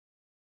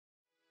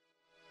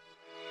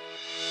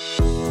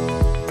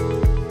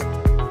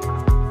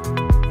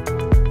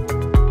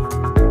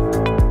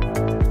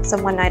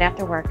So one night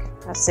after work,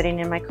 I was sitting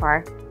in my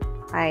car,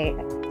 I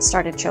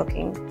started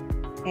choking,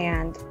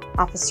 and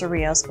Officer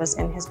Rios was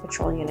in his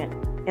patrol unit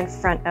in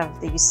front of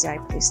the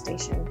UCI police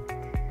station.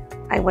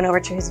 I went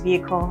over to his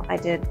vehicle, I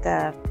did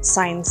the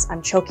signs,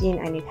 I'm choking,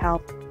 I need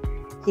help.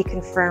 He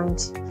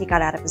confirmed he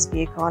got out of his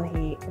vehicle and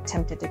he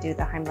attempted to do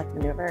the Heimlich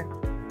maneuver.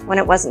 When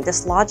it wasn't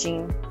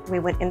dislodging, we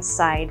went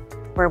inside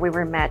where we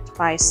were met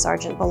by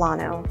Sergeant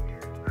Bolano,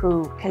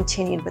 who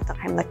continued with the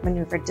Heimlich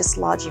maneuver,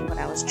 dislodging what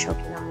I was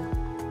choking on.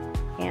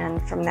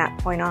 And from that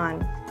point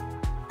on,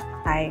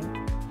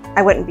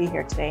 I wouldn't be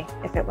here today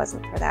if it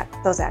wasn't for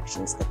those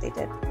actions that they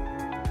did.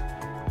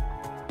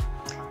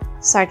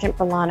 Sergeant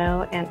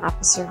Bolano and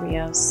Officer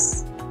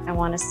Rios, I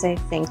want to say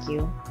thank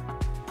you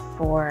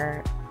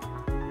for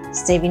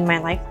saving my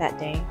life that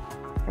day.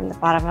 From the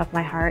bottom of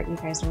my heart, you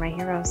guys are my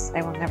heroes.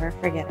 I will never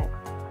forget it.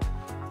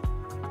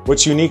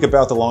 What's unique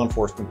about the law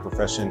enforcement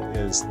profession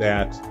is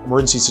that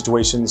emergency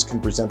situations can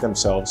present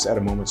themselves at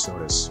a moment's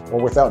notice or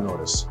without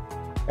notice.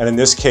 And in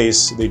this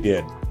case, they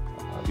did.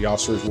 The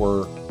officers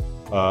were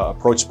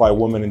approached by a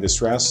woman in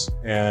distress,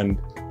 and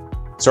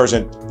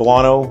Sergeant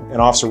Bolano and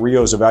Officer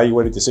Rios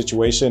evaluated the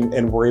situation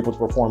and were able to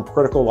perform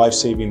critical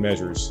life-saving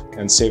measures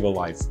and save a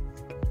life.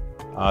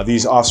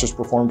 These officers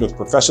performed with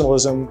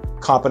professionalism,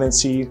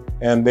 competency,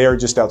 and they are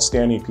just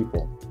outstanding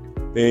people.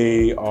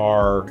 They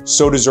are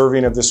so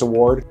deserving of this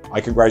award.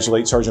 I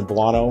congratulate Sergeant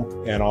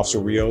Bolano and Officer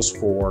Rios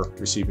for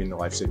receiving the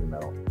life-saving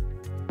medal.